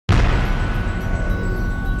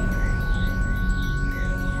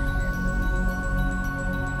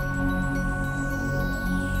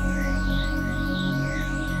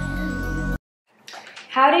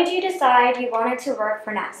How did you decide you wanted to work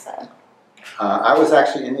for NASA? I was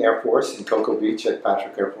actually in the Air Force in Cocoa Beach at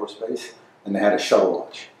Patrick Air Force Base, and they had a shuttle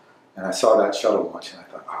launch. And I saw that shuttle launch, and I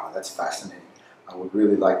thought, oh, that's fascinating. I would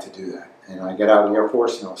really like to do that. And I got out of the Air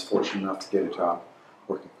Force, and I was fortunate enough to get a job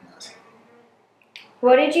working for NASA.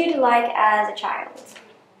 What did you like as a child?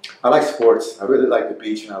 I like sports. I really like the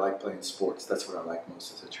beach, and I like playing sports. That's what I like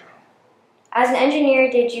most as a child. As an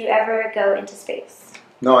engineer, did you ever go into space?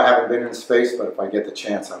 No, I haven't been in space, but if I get the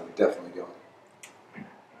chance, I would definitely go.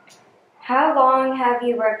 How long have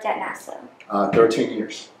you worked at NASA? 13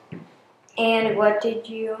 years. And what did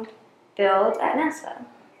you build at NASA?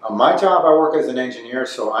 My job, I work as an engineer,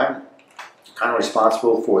 so I'm kind of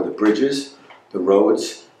responsible for the bridges, the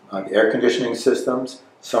roads, the air conditioning systems,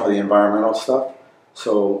 some of the environmental stuff.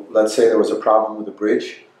 So let's say there was a problem with the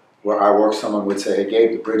bridge where I work, someone would say, hey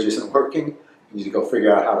Gabe, the bridge isn't working, you need to go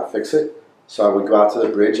figure out how to fix it. So I would go out to the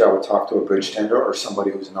bridge, I would talk to a bridge tender or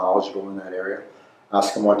somebody who's knowledgeable in that area,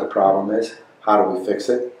 ask them what the problem is, how do we fix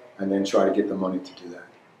it, and then try to get the money to do that.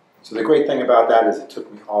 So the great thing about that is it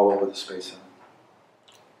took me all over the Space Center.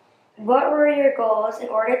 What were your goals in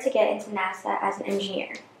order to get into NASA as an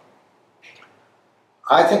engineer?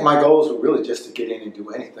 I think my goals were really just to get in and do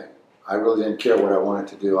anything. I really didn't care what I wanted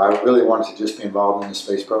to do. I really wanted to just be involved in the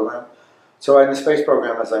space program. So in the space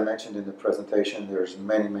program, as I mentioned in the presentation, there's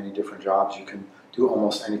many, many different jobs. You can do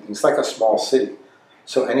almost anything. It's like a small city.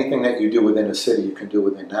 So anything that you do within a city, you can do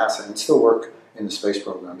within NASA and still work in the space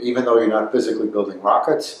program. Even though you're not physically building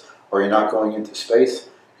rockets or you're not going into space,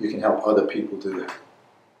 you can help other people do that.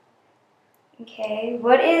 Okay,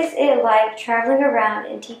 what is it like traveling around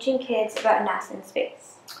and teaching kids about NASA and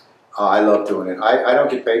space? I love doing it. I don't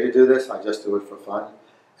get paid to do this. I just do it for fun.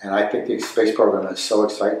 And I think the space program is so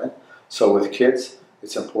exciting. So with kids,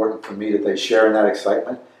 it's important for me that they share in that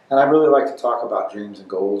excitement. And I really like to talk about dreams and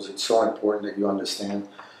goals. It's so important that you understand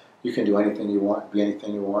you can do anything you want, be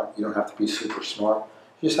anything you want. You don't have to be super smart.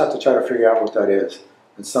 You just have to try to figure out what that is.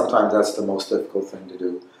 And sometimes that's the most difficult thing to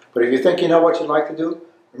do. But if you think you know what you'd like to do,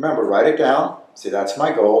 remember, write it down, say that's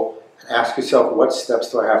my goal, and ask yourself what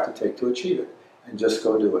steps do I have to take to achieve it, and just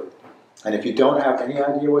go do it. And if you don't have any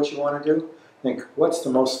idea what you want to do, think, what's the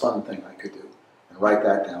most fun thing I could do? And write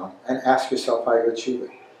that down, and ask yourself how you achieve it.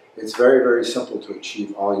 It's very, very simple to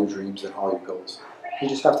achieve all your dreams and all your goals. You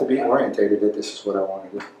just have to be orientated that this is what I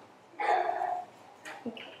want to do.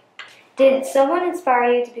 Okay. Did someone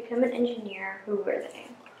inspire you to become an engineer? Who were they?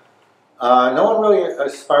 No one really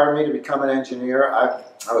inspired me to become an engineer. I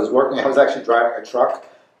was actually driving a truck.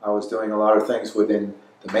 I was doing a lot of things within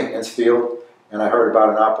the maintenance field, and I heard about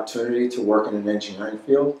an opportunity to work in an engineering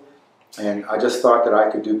field. And I just thought that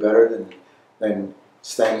I could do better than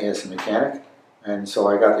staying as a mechanic. And so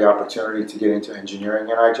I got the opportunity to get into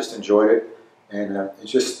engineering, and I just enjoyed it. And I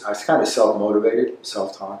was kind of self-motivated,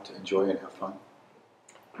 self-taught to enjoy and have fun.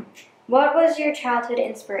 What was your childhood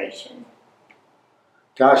inspiration?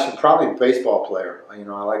 Gosh, probably a baseball player. You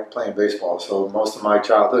know, I like playing baseball, so most of my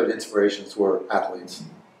childhood inspirations were athletes.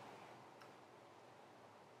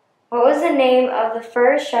 What was the name of the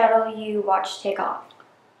first shuttle you watched take off?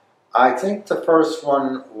 I think the first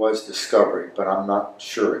one was Discovery, but I'm not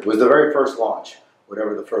sure. It was the very first launch,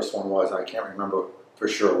 whatever the first one was. I can't remember for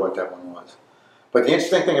sure what that one was. But the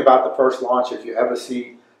interesting thing about the first launch, if you ever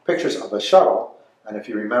see pictures of the shuttle, and if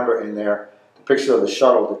you remember in there, the picture of the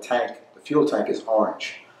shuttle, the tank, the fuel tank is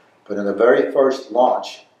orange. But in the very first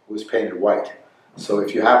launch, it was painted white. So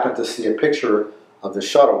if you happen to see a picture of the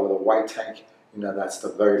shuttle with a white tank, you know that's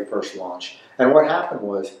the very first launch. And what happened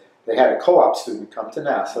was, they had a co-op student come to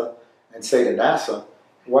NASA and say to NASA,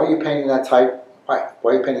 why are you painting that type white?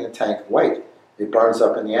 Why are you painting the tank white? It burns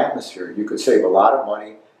up in the atmosphere. You could save a lot of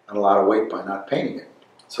money and a lot of weight by not painting it.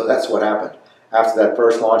 So that's what happened. After that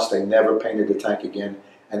first launch, they never painted the tank again,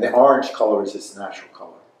 and the orange color is its natural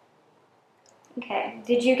color. Okay.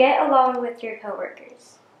 Did you get along with your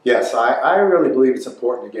coworkers? Yes, I really believe it's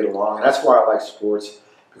important to get along, and that's why I like sports,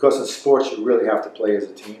 because in sports you really have to play as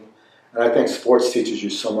a team. And I think sports teaches you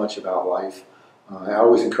so much about life. I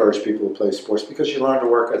always encourage people to play sports because you learn to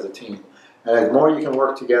work as a team. And the more you can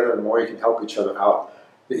work together, the more you can help each other out,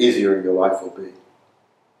 the easier your life will be.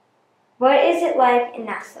 What is it like in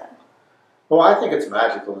NASA? Well, I think it's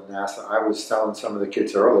magical in NASA. I was telling some of the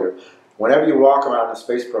kids earlier, whenever you walk around the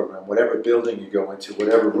space program, whatever building you go into,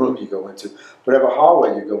 whatever room you go into, whatever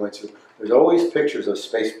hallway you go into, there's always pictures of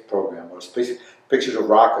space program or pictures of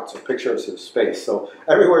rockets or pictures of space. So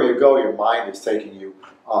everywhere you go, your mind is taking you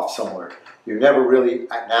off somewhere. You're never really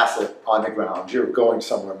at NASA on the ground. You're going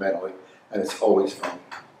somewhere mentally, and it's always fun.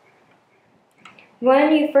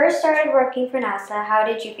 When you first started working for NASA, how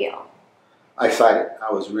did you feel? excited.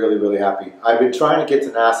 I was really, really happy. I've been trying to get to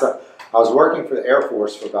NASA. I was working for the Air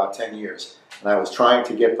Force for about 10 years, and I was trying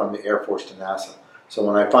to get from the Air Force to NASA. So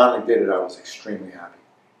when I finally did it, I was extremely happy.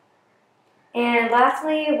 And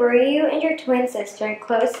lastly, were you and your twin sister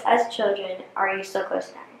close as children? Are you still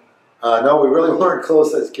close now? No, we really weren't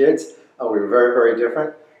close as kids. We were very, very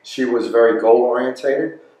different. She was very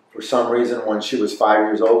goal-orientated. For some reason, when she was 5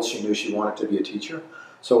 years old, she knew she wanted to be a teacher.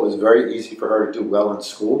 So it was very easy for her to do well in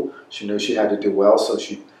school. She knew she had to do well, so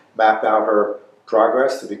she mapped out her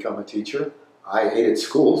progress to become a teacher. I hated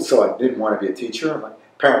school, so I didn't want to be a teacher. My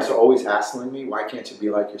parents are always hassling me, why can't you be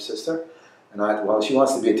like your sister? And I thought, well, she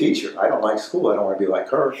wants to be a teacher. I don't like school. I don't want to be like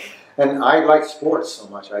her. And I liked sports so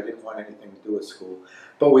much. I didn't want anything to do with school.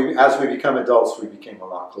 But as we become adults, we became a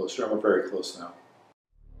lot closer, and we're very close now.